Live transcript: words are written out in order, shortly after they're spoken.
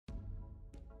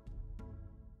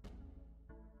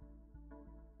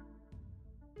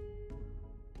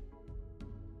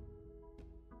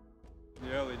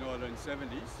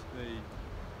1970s, the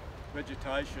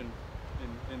vegetation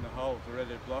in the whole of the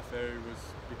Redhead Bluff area was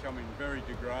becoming very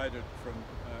degraded from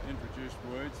introduced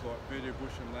weeds like bearded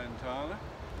bush and lantana.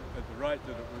 At the rate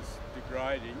that it was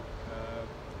degrading,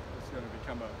 it's going to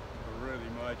become a really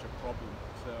major problem.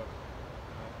 So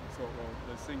I thought, well,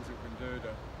 there's things that we can do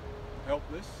to help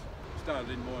this. Started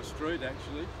in my street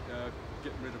actually,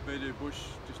 getting rid of bearded bush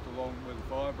just along where the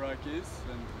fire break is,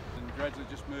 and gradually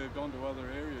just moved on to other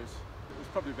areas. There's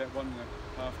probably about 1.5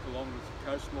 kilometres of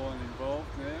coastline involved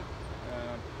now.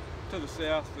 To the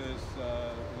south there's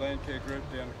a Landcare group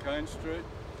down at Cane Street.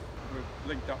 We've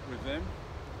linked up with them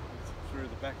through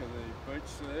the back of the beach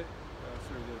there,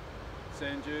 through the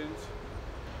sand dunes.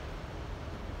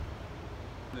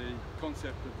 The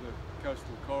concept of the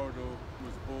coastal corridor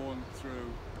was born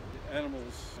through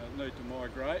animals need to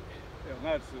migrate. I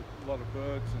noticed that a lot of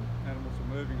birds and animals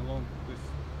are moving along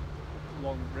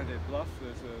Redhead Bluff.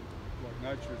 There's a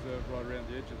nature reserve right around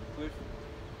the edge of the cliff.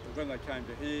 But when they came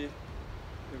to here,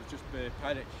 it was just bare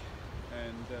paddock,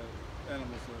 and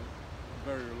animals are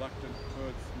very reluctant,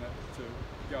 birds and that, to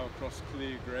go across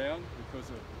clear ground because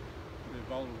they're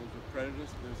vulnerable to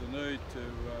predators. There's a need to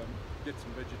get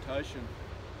some vegetation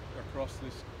across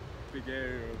this big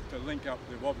area to link up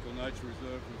the Wobble Nature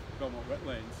Reserve with Belmont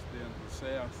Wetlands down to the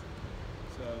south,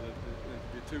 so that there'd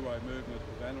be a two-way movement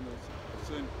of animals. I've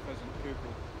seen pheasant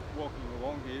people walking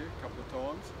along here a couple of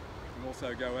times, and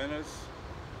also goannas,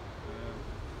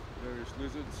 various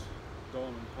lizards,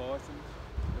 diamond pythons.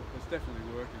 It's definitely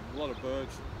working. A lot of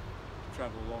birds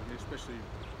travel along here, especially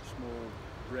small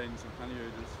wrens and honey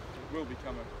eaters. It will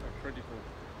become a critical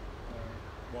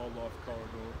wildlife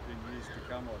corridor in years to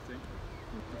come, I think.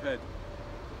 We've had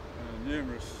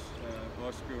numerous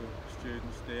high school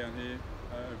students down here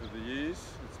over the years.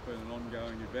 It's been an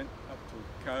ongoing event up till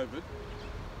COVID.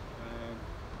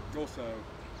 Also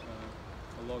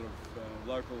a lot of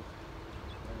local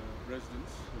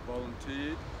residents have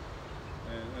volunteered,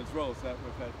 and as well as that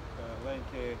we've had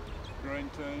Landcare green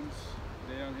teams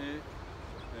down here,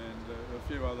 and a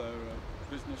few other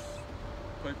business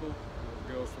people,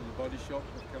 girls from the body shop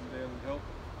have come down and helped,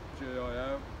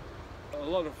 GIO. A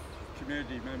lot of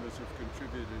community members have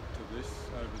contributed to this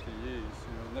over the years,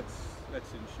 and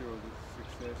that's ensured its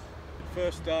success. It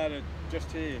first started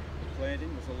just here, the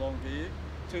planting was along here.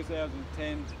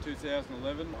 2010 to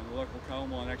 2011, and the local coal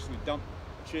mine actually dumped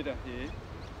cheddar here,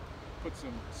 put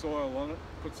some soil on it,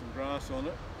 put some grass on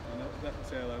it, and that's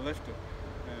how they left it.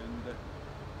 And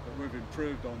but we've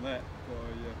improved on that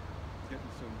by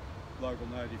getting some local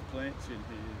native plants in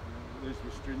here. These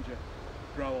restringia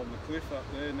grow on the cliff up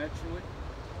there naturally,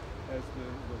 as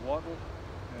the wattle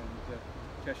and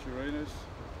casuarinas,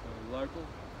 local,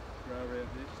 grow around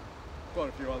here. Quite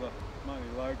a few other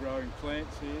mainly low growing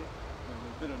plants here, and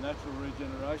a bit of natural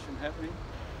regeneration happening.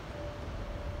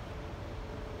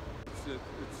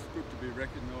 It's good to be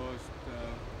recognised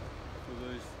for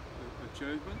these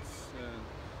achievements,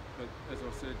 but as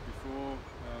I said before,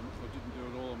 I didn't do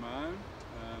it all on my own,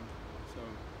 so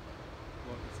I'd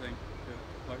like to thank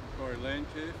Lake Macquarie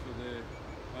Landcare for their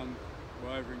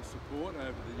unwavering support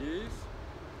over the years,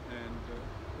 and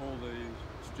all the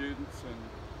students and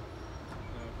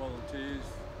volunteers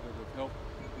that have helped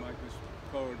make this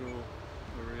corridor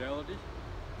a reality.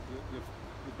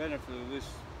 The benefit of this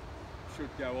should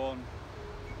go on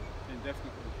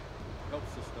indefinitely, help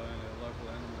sustain our local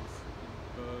animals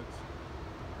and birds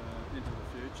into the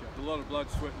future. A lot of blood,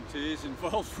 sweat and tears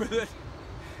involved with it,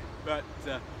 but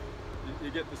you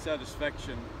get the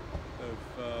satisfaction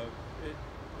of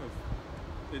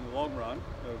in the long run,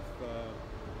 of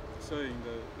seeing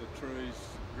the trees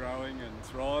growing and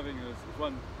thriving. As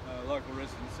one local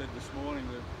resident said this morning,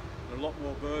 that there are a lot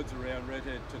more birds around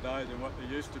Redhead today than what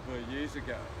there used to be years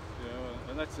ago.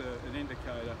 And that's an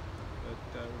indicator that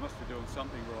we must be doing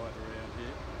something right around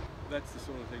here. That's the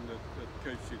sort of thing that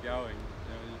keeps you going.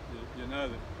 You know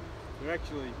that we're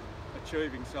actually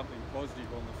achieving something positive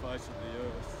on the face of the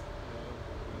earth.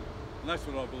 And that's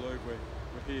what I believe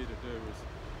we're here to do, is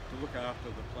to look after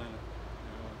the planet,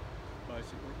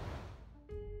 basically.